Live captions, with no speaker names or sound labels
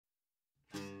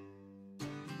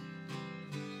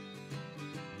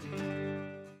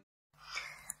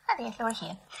Hi, Laura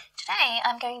here. Today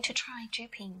I'm going to try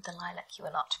duping the Lilac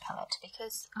Hues palette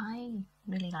because I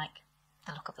really like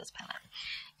the look of this palette.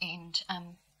 And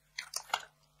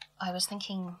I was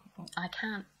thinking I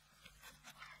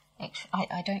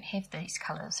don't have these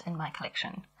colours in my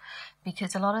collection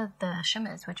because a lot of the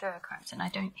shimmers were duochromes and I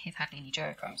don't have hardly any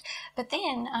duochromes. But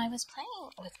then I was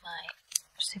playing with my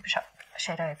Super Shock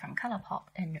shadow from Colourpop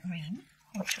in Ream,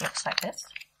 which looks like this.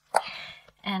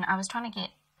 And I was trying to get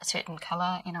a certain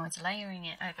colour and I was layering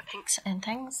it over pinks and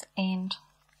things, and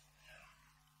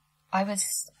I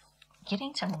was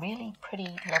getting some really pretty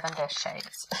lavender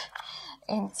shades.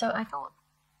 And so I thought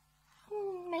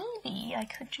maybe I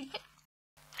could do it.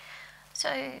 So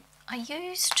I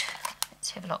used,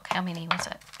 let's have a look, how many was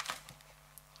it?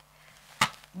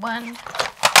 1,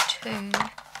 2,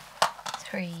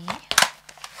 3,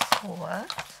 4,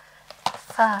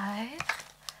 5,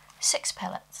 6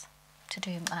 palettes to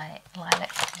do my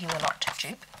Lilac Hues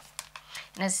dupe.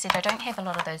 And as I said, I don't have a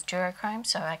lot of those duochromes,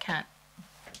 so I can't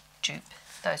dupe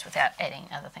those without adding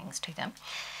other things to them.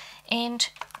 And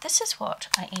this is what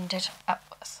I ended up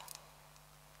with.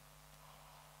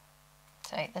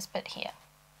 So this bit here.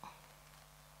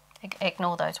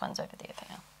 Ignore those ones over there for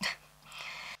now.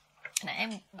 And I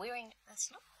am wearing this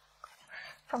look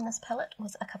from this palette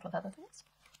with a couple of other things.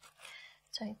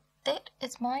 So that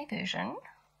is my version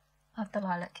of the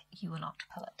Lilac Hues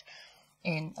palette,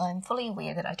 and I'm fully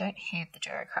aware that I don't have the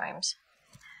duochromes,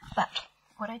 but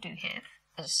what I do have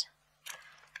is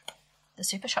the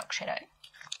Super Shock shadow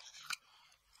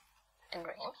in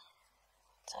Ream.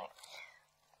 So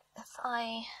if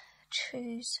I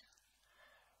choose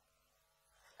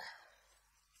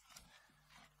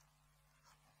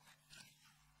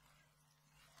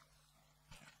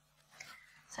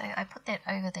I put that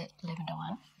over that lavender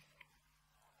one,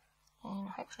 and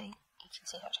hopefully you can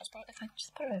see how it transparent. If I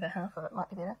just put it over half of it, might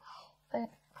be better. But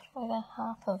put it over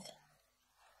half of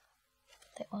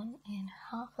that one and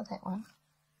half of that one.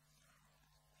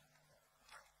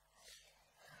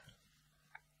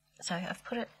 So I've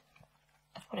put it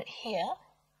here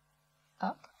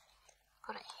up,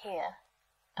 put it here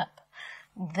up.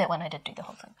 That one I did do the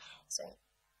whole thing. So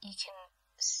you can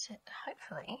see,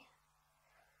 hopefully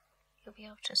you'll be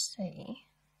able to see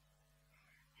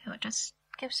how it just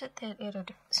gives it that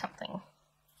added something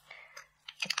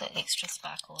with the extra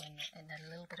sparkle and a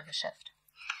little bit of a shift.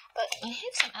 But I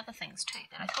have some other things too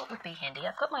that I thought would be handy.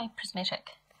 I've got my Prismatic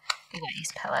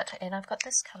Ways palette, and I've got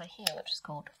this colour here which is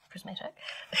called Prismatic.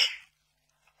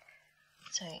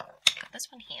 So I've got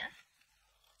this one here.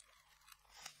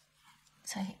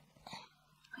 So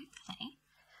hopefully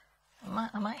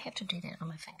I might have to do that on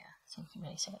my finger so you can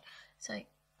really see it. So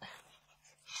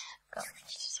God,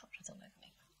 swatches all over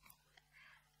me.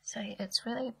 So it's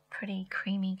really pretty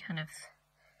creamy kind of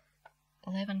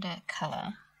lavender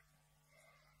colour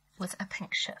with a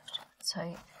pink shift.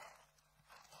 So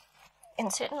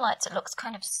in certain lights it looks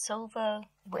kind of silver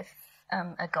with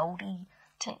a goldy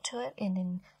tint to it, and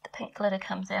then the pink glitter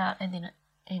comes out, and then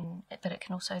but it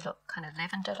can also look kind of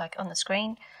lavender, like on the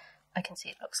screen I can see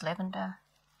it looks lavender.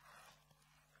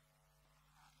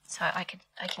 So I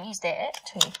can use that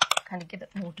to kind of give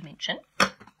it more dimension.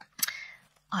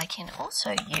 I can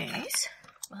also use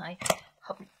my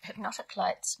Hypnotic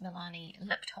Lights Milani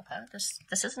lip topper.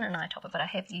 This isn't an eye topper, but I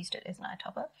have used it as an eye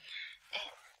topper.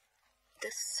 And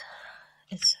this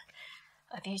is,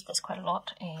 I've used this quite a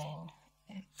lot, and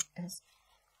it is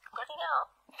running out.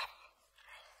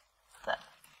 But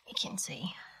you can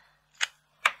see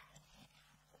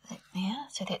that there.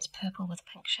 So that's purple with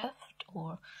pink shift,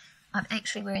 or I'm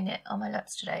actually wearing that on my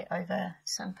lips today over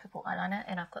some purple eyeliner,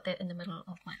 and I've got that in the middle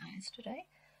of my eyes today.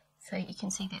 So you can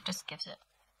see that just gives it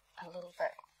a little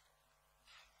bit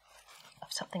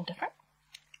of something different.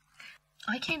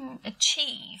 I can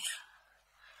achieve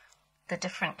the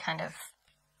different kind of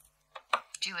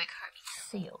duochrome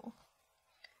feel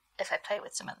if I play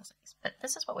with some other things, but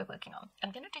this is what we're working on. I'm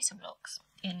going to do some looks,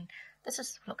 and this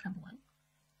is look number 1.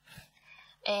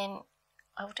 And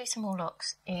I will do some more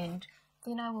looks, and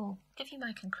then I will give you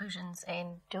my conclusions,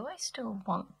 and do I still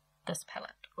want this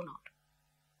palette or not?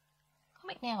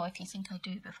 Comment now if you think I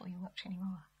do before you watch any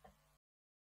more.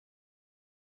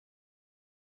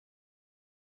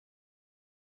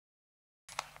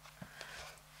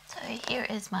 So here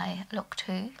is my look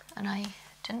 2, and I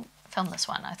didn't film this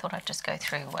one. I thought I'd just go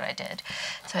through what I did.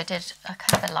 So I did a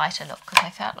kind of a lighter look because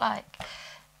I felt like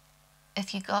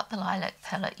if you got the Lilac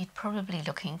palette, you'd probably be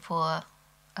looking for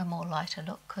a more lighter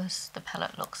look because the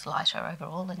palette looks lighter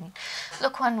overall, and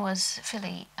look 1 was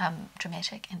fairly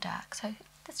dramatic and dark, so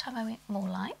this time I went more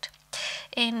light.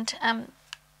 And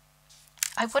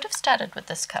I would have started with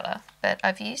this colour, but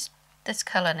I've used this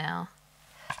colour now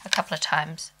a couple of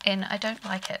times and I don't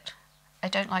like it. I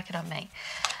don't like it on me.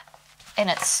 And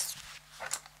it's,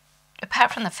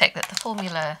 apart from the fact that the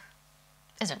formula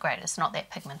isn't great, it's not that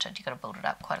pigmented, you've got to build it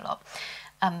up quite a lot.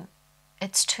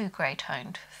 It's too grey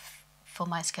toned for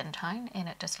my skin tone and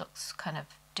it just looks kind of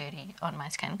dirty on my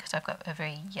skin because I've got a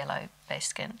very yellow base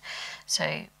skin.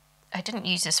 So I didn't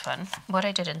use this one. What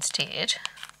I did instead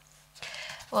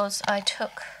was I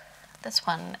took this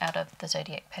one out of the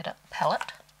Zodiac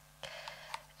palette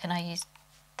and I used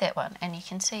that one, and you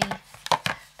can see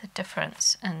the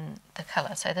difference in the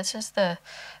colour. So this is the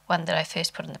one that I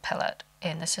first put in the palette,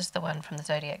 and this is the one from the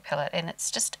Zodiac palette, and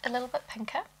it's just a little bit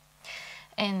pinker.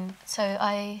 And so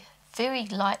I very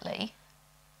lightly,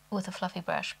 with a fluffy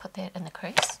brush, put that in the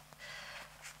crease,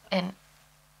 and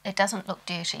it doesn't look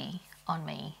dirty on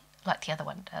me like the other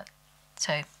one did.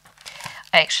 So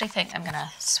I actually think I'm going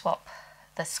to swap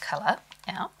this colour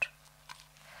out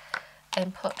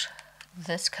and put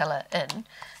this colour in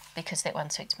because that one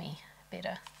suits me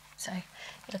better. So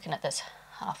you're looking at this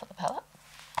half of the palette.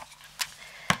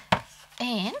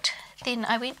 And then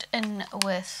I went in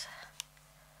with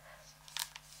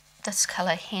this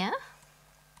colour here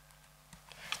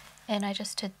and I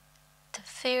just did the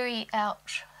very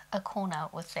out a corner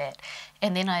with that,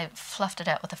 and then I fluffed it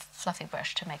out with a fluffy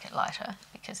brush to make it lighter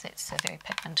because that's a very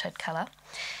pigmented colour.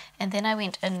 And then I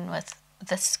went in with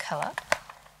this colour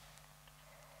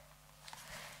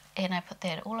and I put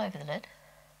that all over the lid.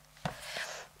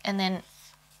 And then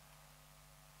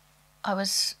I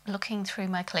was looking through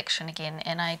my collection again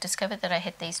and I discovered that I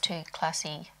had these two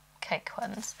classy cake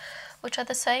ones, which are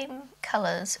the same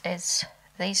colours as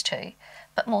these two,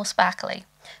 but more sparkly.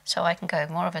 So I can go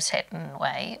more of a satin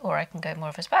way or I can go more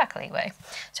of a sparkly way.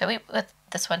 So we went with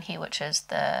this one here, which is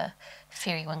the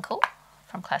Fairy Winkle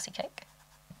from Classy Cake.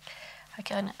 I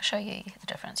can show you the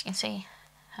difference. You can see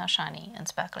how shiny and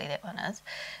sparkly that one is,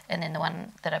 and then the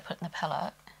one that I put in the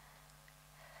palette,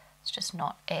 it's just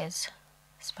not as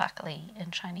sparkly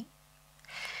and shiny.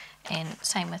 And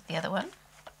same with the other one.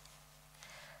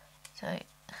 So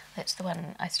that's the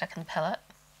one I stuck in the palette.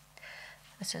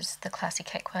 This is the Classy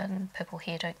Cake one, Purple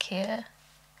Hair Don't Care,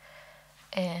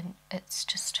 and it's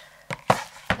just,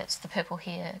 that's the Purple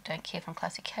Hair Don't Care from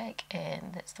Classy Cake,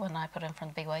 and that's the one I put in from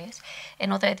the BYS.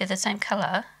 And although they're the same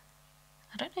colour,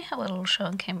 I don't know how well it'll show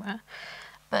on camera,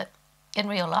 but in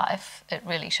real life it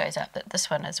really shows up that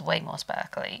this one is way more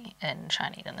sparkly and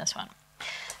shiny than this one.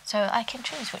 So I can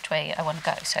choose which way I want to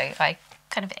go, so I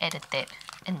kind of added that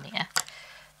in there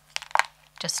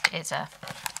just as a,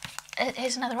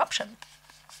 as another option.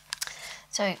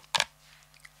 So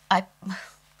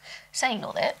saying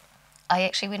all that, I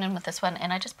actually went in with this one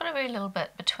and I just put a very little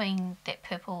bit between that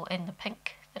purple and the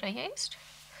pink that I used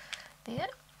there.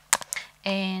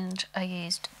 And I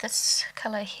used this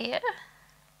colour here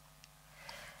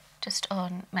just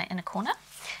on my inner corner,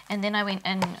 and then I went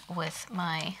in with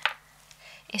my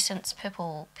Essence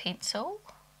Purple Pencil,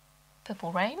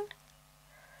 Purple Rain,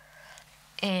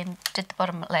 and did the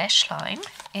bottom lash line,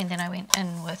 and then I went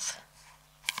in with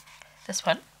this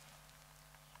one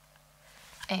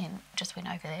and just went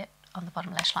over that on the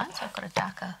bottom lash line, so I've got a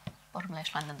darker bottom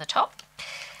lash line than the top.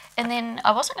 And then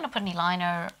I wasn't going to put any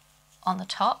liner on the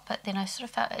top, but then I sort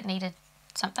of felt it needed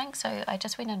something, so I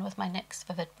just went in with my NYX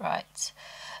Vivid Brights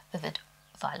Vivid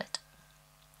Violet,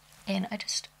 and I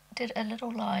just did a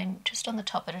little line just on the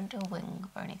top. I didn't do a wing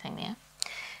or anything there,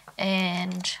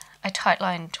 and I tight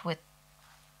lined with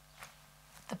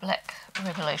the Black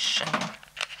Revolution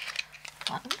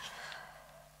one.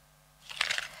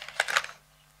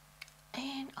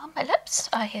 And on my lips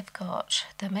I have got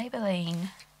the Maybelline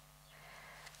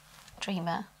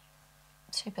Dreamer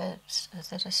Super, is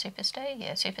it a Superstay?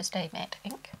 Yeah, Superstay Matte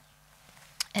Ink.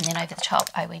 And then over the top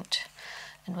I went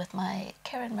in with my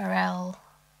Karen Morel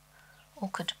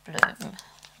Orchid Bloom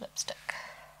lipstick.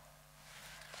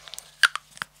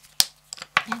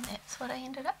 And that's what I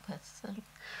ended up with. I think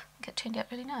it turned out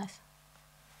really nice.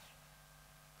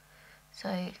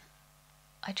 So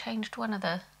I changed one of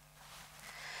the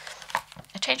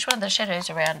shadows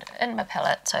around in my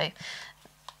palette, so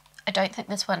I don't think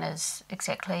this one is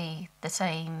exactly the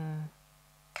same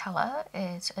colour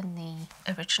as in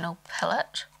the original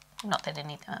palette. Not that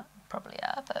any of them probably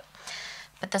are, but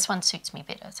this one suits me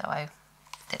better, so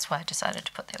that's why I decided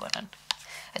to put that one in.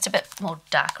 It's a bit more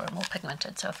darker and more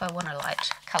pigmented, so if I want a light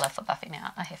colour for buffing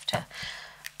out, I have to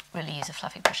really use a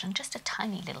fluffy brush, and just a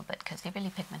tiny little bit, because they're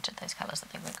really pigmented, those colours,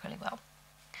 that they work really well.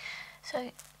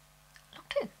 So, look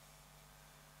too.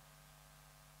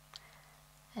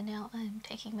 And now I'm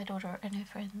taking my daughter and her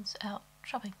friends out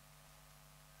shopping.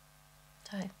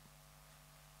 So,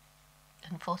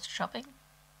 enforced shopping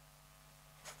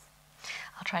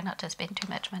I'll try not to spend too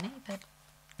much money, but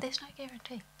there's no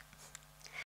guarantee.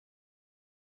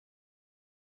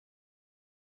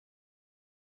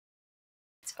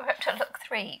 So we're up to look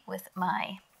 3 with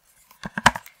my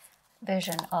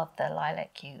version of the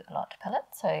Lilac Hue a Lot palette.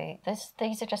 So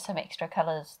these are just some extra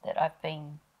colours that I've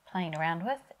been playing around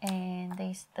with, and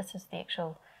this is the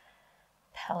actual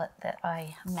palette that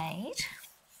I made,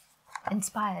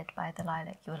 inspired by the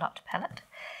Lilac Hue a Lot palette.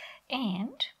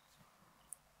 And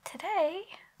today,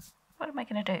 what am I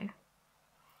going to do?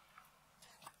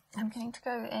 I'm going to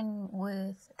go in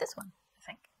with this one, I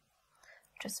think,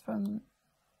 just from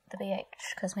the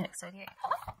BH Cosmetics Zodiac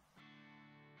palette.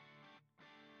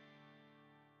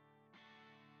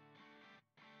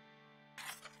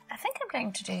 I think I'm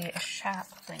going to do a sharp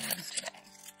thing today.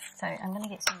 So I'm going to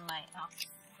get some of my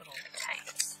little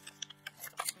tapes.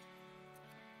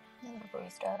 A little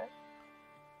bruised out.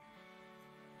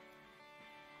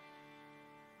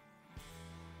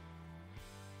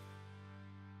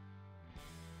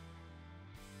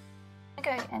 I'm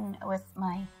going to go in with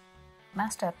my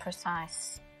Master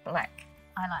Precise black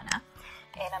eyeliner,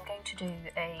 and I'm going to do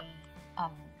a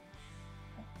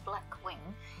black wing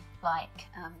like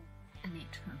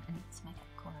Annette from Annette's Makeup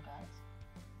Corner does.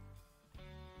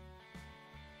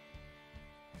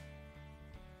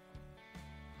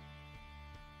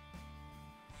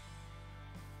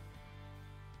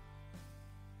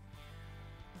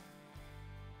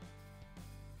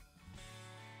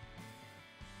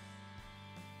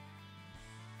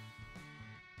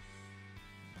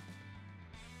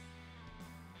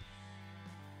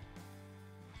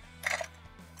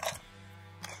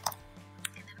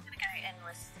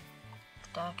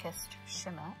 Darkest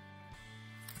shimmer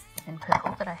in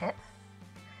purple that I have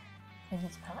in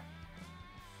this palette.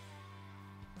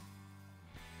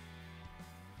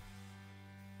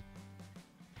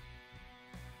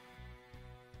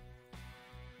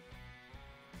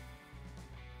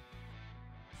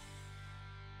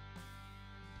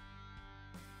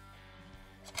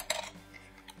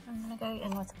 I'm going to go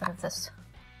in with a bit of this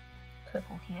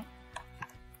purple here.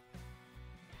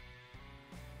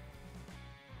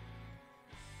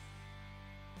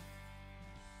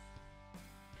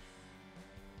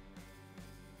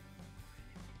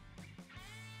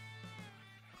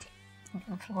 I'm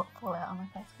going to fall out on my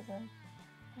face because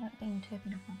I haven't been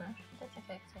tapping off my brush. That's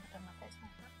okay because I haven't done my face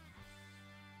makeup.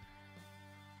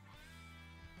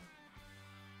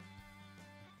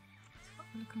 That's what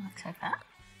we're looking like so far.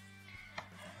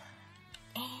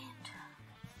 And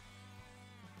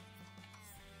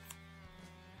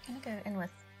I'm going to go in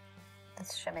with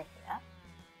this shimmer here.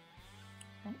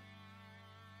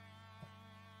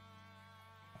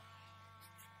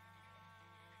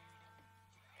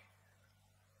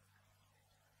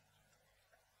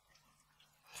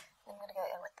 I'm going to go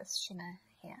in with this shimmer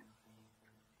here.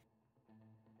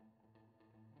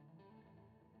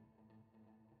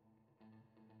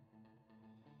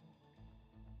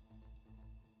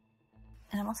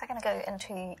 And I'm also going to go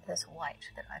into this white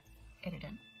that I've added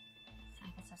in. So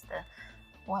this is the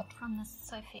white from the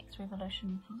Sophie's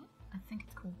Revolution palette. I think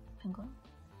it's called Penguin.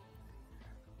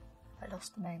 I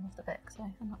lost the name of the book, so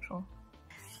I'm not sure.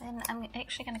 Then I'm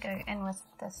actually going to go in with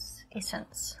this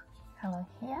Essence colour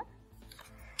here.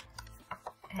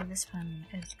 And this one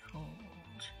is called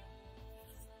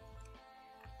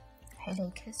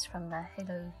Halo Kiss from the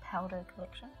Halo Powder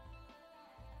collection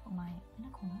for my inner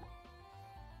corner.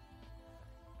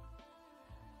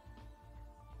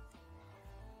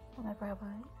 For my brow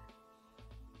bone.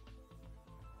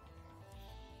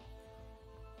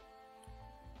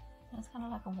 And it's kind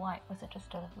of like a white with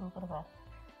just a little bit of a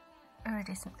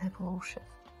iridescent purple shift,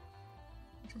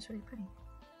 which is really pretty.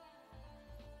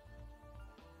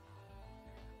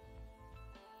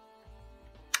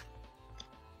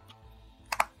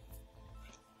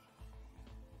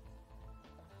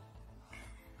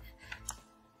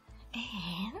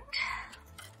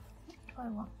 I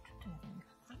want to do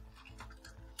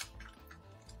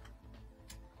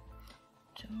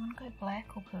I want to go black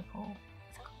or purple?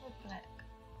 I think I'll go black.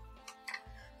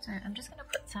 So I'm just going to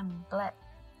put some black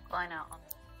liner on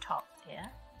the top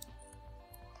here.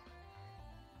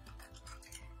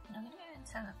 And I'm going to go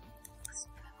into this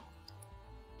purple.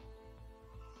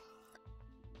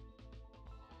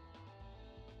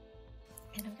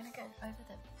 And I'm going to go over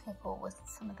the purple with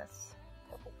some of this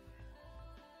purple.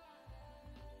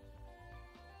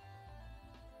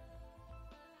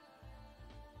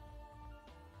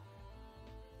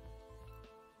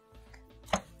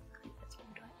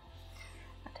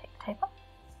 Taper.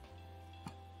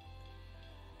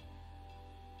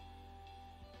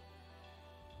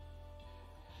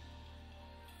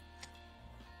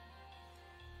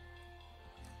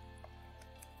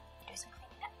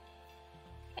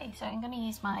 Okay, so I'm going to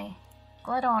use my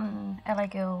Glide On LA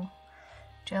Girl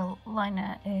gel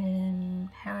liner in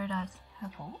Paradise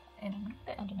Purple, and I'm going to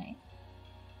put it underneath.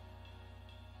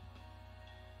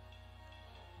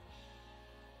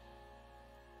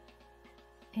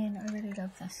 And I really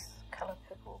love this colour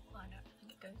purple liner. I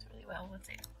think it goes really well with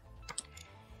it.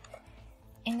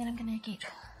 And then I'm going to get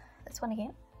this one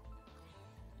again.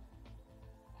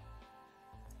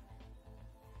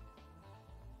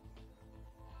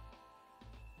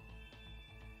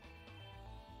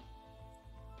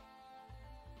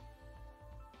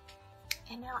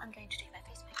 And now I'm going to do my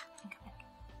face makeup and come back.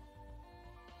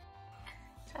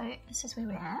 So this is where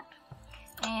we're at.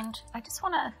 And I just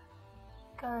want to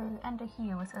go under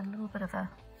here with a little bit of a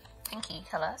pinky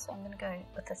colour. So I'm going to go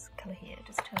with this colour here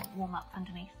just to warm up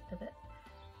underneath a bit.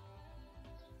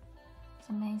 It's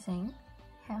amazing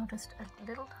how just a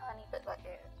little tiny bit like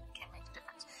that can make a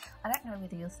difference. I don't know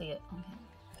whether you'll see it on camera,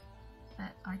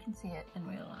 but I can see it in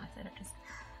real life, that it just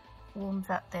warms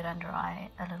up that under eye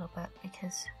a little bit,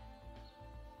 because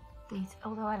these,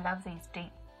 although I love these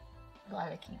deep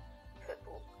lilac-y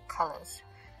purple colours,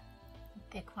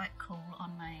 they're quite cool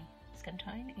on my skin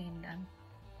tone, and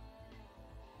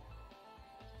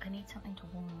I need something to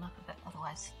warm them up a bit,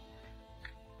 otherwise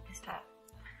they start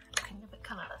looking a bit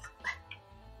colourless.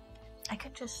 I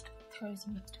could just throw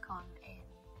some lipstick on and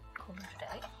call it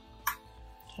a day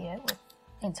here with,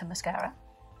 and some mascara.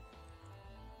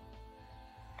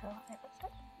 Do I want that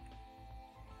lipstick?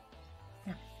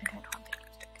 No, I don't want that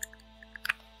lipstick.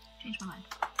 Change my mind.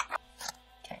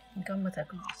 Okay, I'm going with a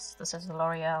gloss. This is the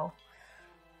L'Oreal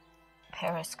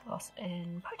Paris gloss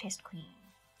in Protest Queen.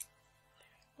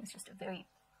 It's just a very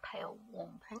pale,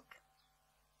 warm pink.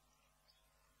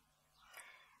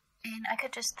 And I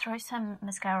could just throw some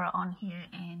mascara on here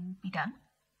and be done.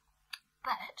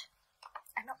 But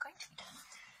I'm not going to be done,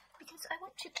 because I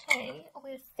want to play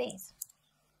with these.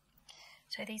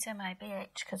 So these are my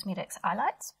BH Cosmetics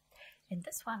highlights. And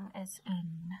this one is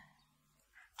in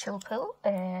Chill Pill,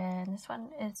 and this one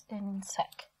is in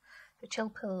Psych. The Chill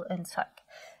Pill and Psych.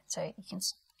 So you can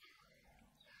see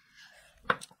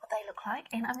what they look like,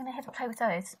 and I'm going to have to play with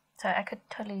those. So I could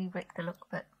totally wreck the look,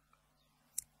 but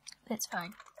that's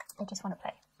fine. I just want to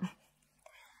play.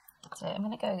 So I'm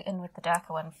going to go in with the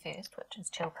darker one first, which is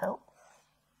Chill Pill,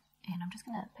 and I'm just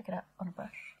going to pick it up on a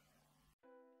brush.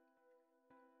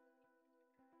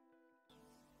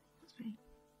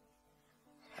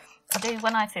 I'll do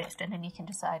one eye first, and then you can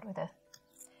decide whether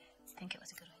you think it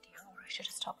was a good idea or I should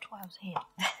have stopped while I was here.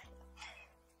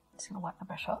 Just going to wipe my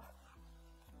brush off,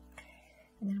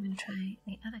 and then I'm going to try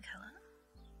the other colour.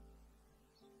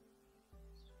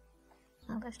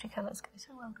 Oh, those two colours go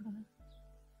so well together.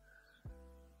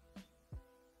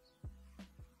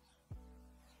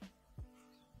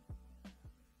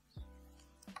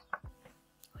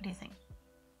 What do you think?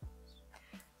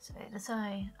 So this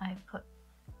eye I put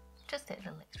just that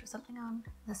little extra something on.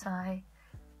 This eye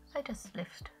I just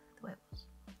left the way it was.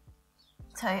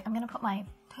 So I'm going to put my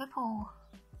Purple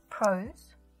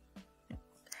Prose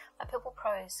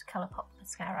Colourpop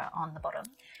mascara on the bottom,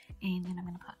 and then I'm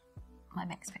going to put my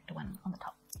Max Factor one on the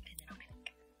top, and then I'll be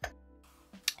back.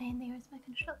 And there is my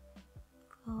finished look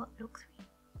for look 3.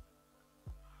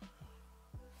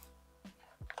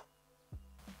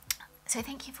 So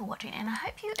thank you for watching, and I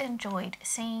hope you enjoyed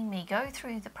seeing me go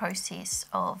through the process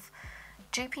of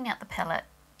duping out the palette,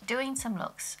 doing some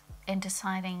looks, and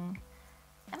deciding,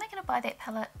 am I going to buy that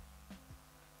palette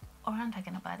or aren't I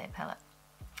going to buy that palette?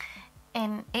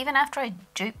 And even after I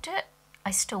duped it,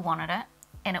 I still wanted it,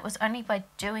 and it was only by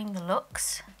doing the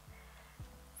looks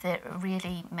that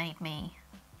really made me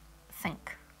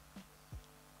think,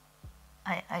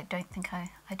 I don't think I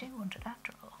do want it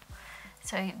after all.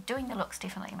 So doing the looks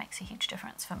definitely makes a huge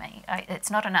difference for me.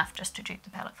 It's not enough just to dupe the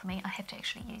palette for me, I have to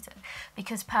actually use it,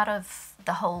 because part of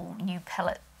the whole new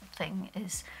palette thing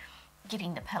is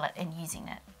getting the palette and using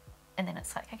it. And then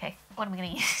it's like, okay, what am I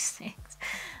going to use next?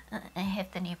 I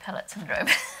have the new palette syndrome.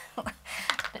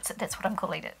 that's what I'm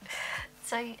calling it.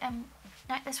 So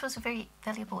no, this was a very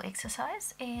valuable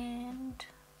exercise, and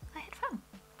I had fun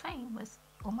playing with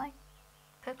all my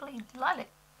purpley lilac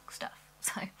stuff.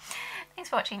 So thanks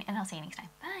for watching, and I'll see you next time.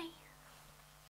 Bye!